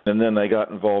 And then I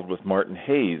got involved with Martin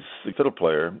Hayes, the fiddle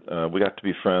player. We got to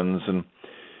be friends, and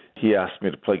he asked me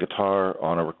to play guitar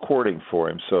on a recording for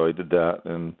him, so I did that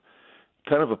and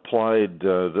kind of applied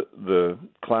the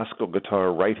classical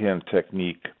guitar right-hand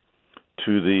technique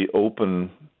to the open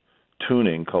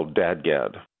tuning called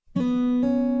dadgad.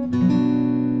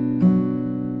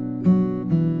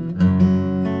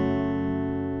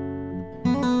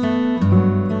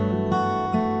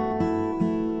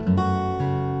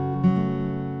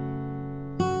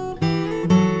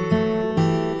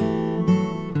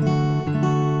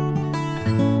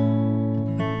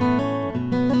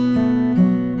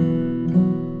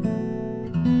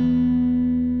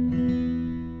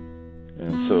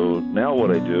 What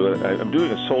I do, I'm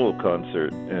doing a solo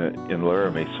concert in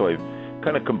Laramie, so I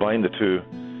kind of combine the two.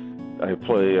 I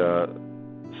play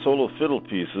solo fiddle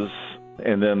pieces,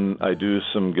 and then I do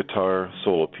some guitar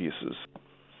solo pieces.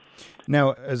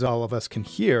 Now, as all of us can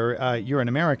hear, you're an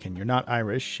American. You're not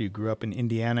Irish. You grew up in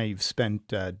Indiana. You've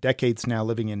spent decades now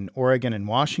living in Oregon and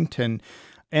Washington.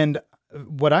 And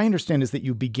what I understand is that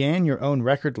you began your own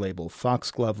record label,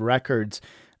 Foxglove Records,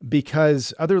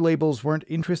 because other labels weren't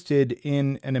interested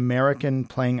in an American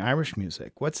playing Irish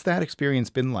music. What's that experience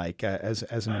been like as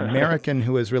an American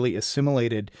who has really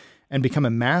assimilated and become a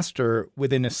master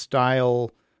within a style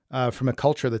from a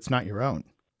culture that's not your own?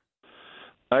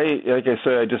 Like I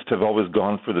say, I just have always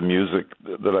gone for the music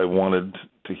that I wanted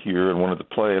to hear and wanted to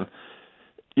play. And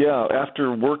yeah,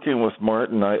 after working with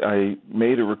Martin, I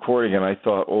made a recording, and I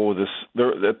thought,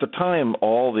 at the time,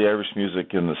 all the Irish music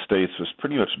in the States was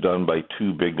pretty much done by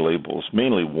two big labels,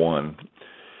 mainly one.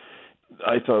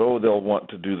 I thought, they'll want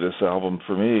to do this album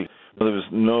for me. There was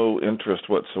no interest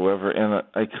whatsoever, and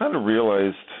I kind of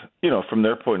realized, from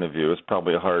their point of view, it's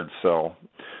probably a hard sell.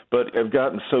 But I've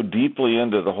gotten so deeply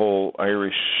into the whole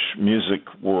Irish music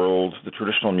world, the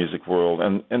traditional music world,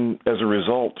 and as a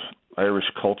result,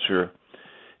 Irish culture.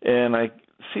 And I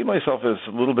see myself as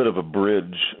a little bit of a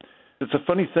bridge. It's a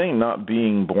funny thing not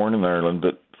being born in Ireland,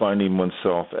 but finding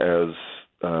oneself as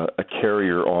a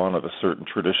carrier on of a certain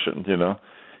tradition,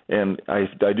 And I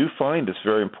do find it's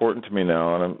very important to me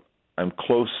now, and I'm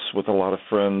close with a lot of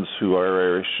friends who are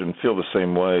Irish and feel the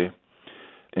same way.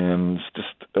 And it's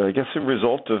just, I guess, a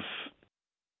result of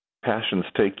passions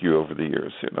take you over the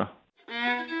years,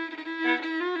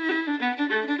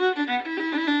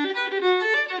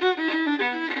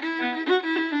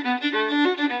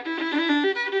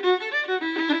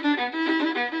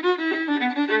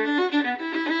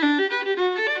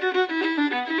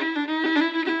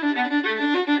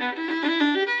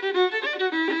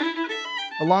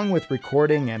 Along with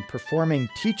recording and performing,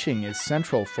 teaching is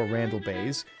central for Randall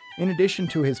Bays. In addition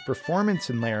to his performance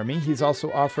in Laramie, he's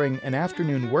also offering an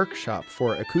afternoon workshop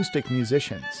for acoustic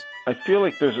musicians. I feel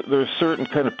like there's a certain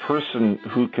kind of person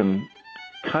who can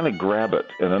kind of grab it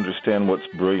and understand what's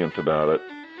brilliant about it.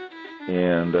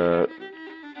 And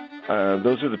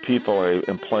those are the people I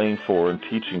am playing for and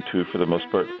teaching to for the most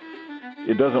part.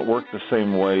 It doesn't work the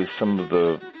same way some of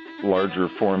the larger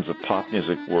forms of pop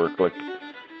music work, like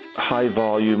high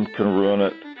volume can ruin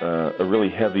it. A really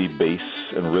heavy bass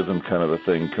and rhythm kind of a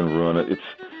thing can ruin it.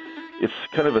 It's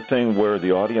kind of a thing where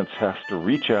the audience has to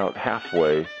reach out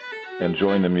halfway and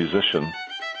join the musician.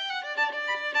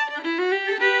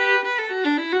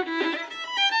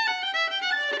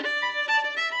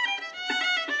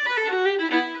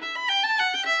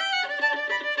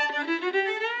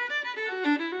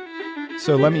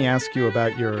 So let me ask you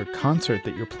about your concert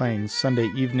that you're playing Sunday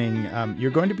evening.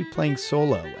 You're going to be playing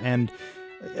solo, and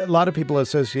a lot of people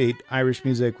associate Irish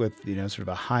music with, sort of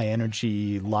a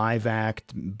high-energy live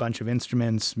act, bunch of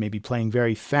instruments, maybe playing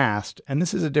very fast, and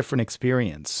this is a different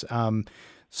experience.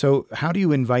 So how do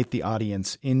you invite the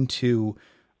audience into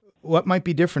what might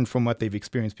be different from what they've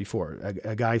experienced before,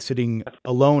 a guy sitting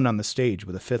alone on the stage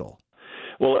with a fiddle?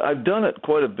 Well, I've done it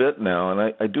quite a bit now,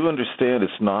 and I do understand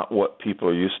it's not what people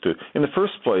are used to. In the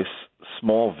first place,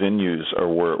 small venues are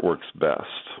where it works best.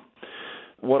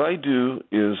 What I do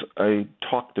is I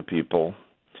talk to people,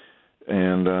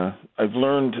 and I've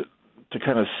learned to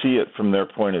kind of see it from their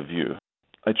point of view.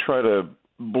 I try to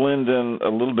blend in a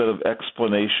little bit of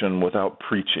explanation without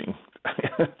preaching.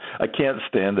 I can't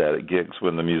stand that at gigs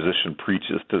when the musician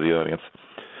preaches to the audience.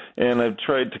 And I've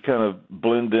tried to kind of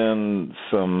blend in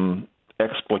some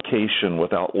explication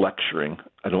without lecturing.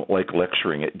 I don't like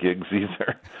lecturing at gigs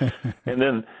either. And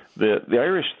then the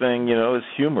Irish thing, is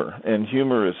humor, and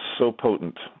humor is so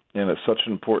potent, and it's such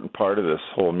an important part of this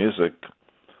whole music,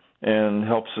 and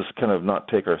helps us kind of not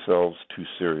take ourselves too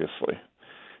seriously.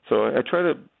 So I try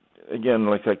to, again,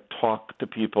 I talk to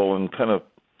people and kind of,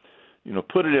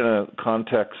 put it in a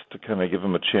context to kind of give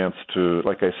them a chance to,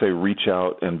 like I say, reach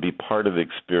out and be part of the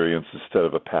experience instead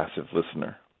of a passive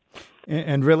listener.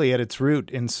 And really, at its root,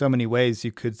 in so many ways,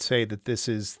 you could say that this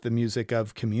is the music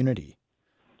of community.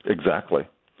 Exactly.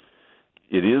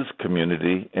 It is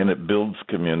community, and it builds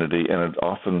community, and it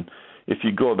often, if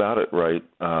you go about it right,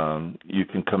 you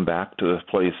can come back to this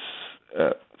place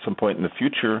at some point in the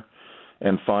future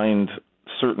and find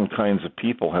certain kinds of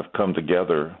people have come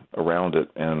together around it,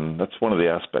 and that's one of the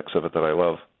aspects of it that I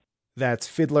love. That's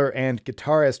fiddler and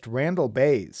guitarist Randall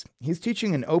Bays. He's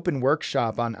teaching an open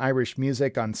workshop on Irish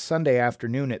music on Sunday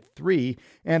afternoon at 3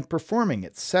 and performing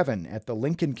at 7 at the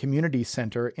Lincoln Community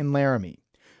Center in Laramie.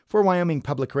 For Wyoming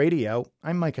Public Radio,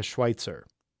 I'm Micah Schweitzer.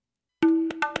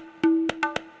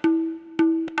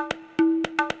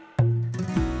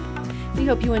 We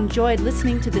hope you enjoyed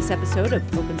listening to this episode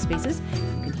of Open Spaces.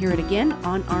 You can hear it again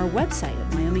on our website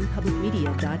at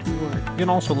wyomingpublicmedia.org. You can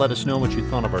also let us know what you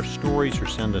thought of our stories or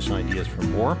send us ideas for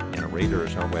more. Anna Rader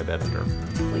is our web editor.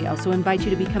 We also invite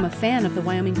you to become a fan of the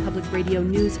Wyoming Public Radio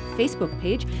News Facebook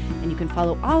page, and you can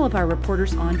follow all of our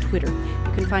reporters on Twitter.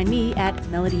 You can find me at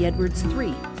Melody Edwards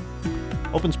 3.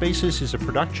 Open Spaces is a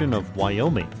production of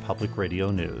Wyoming Public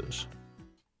Radio News.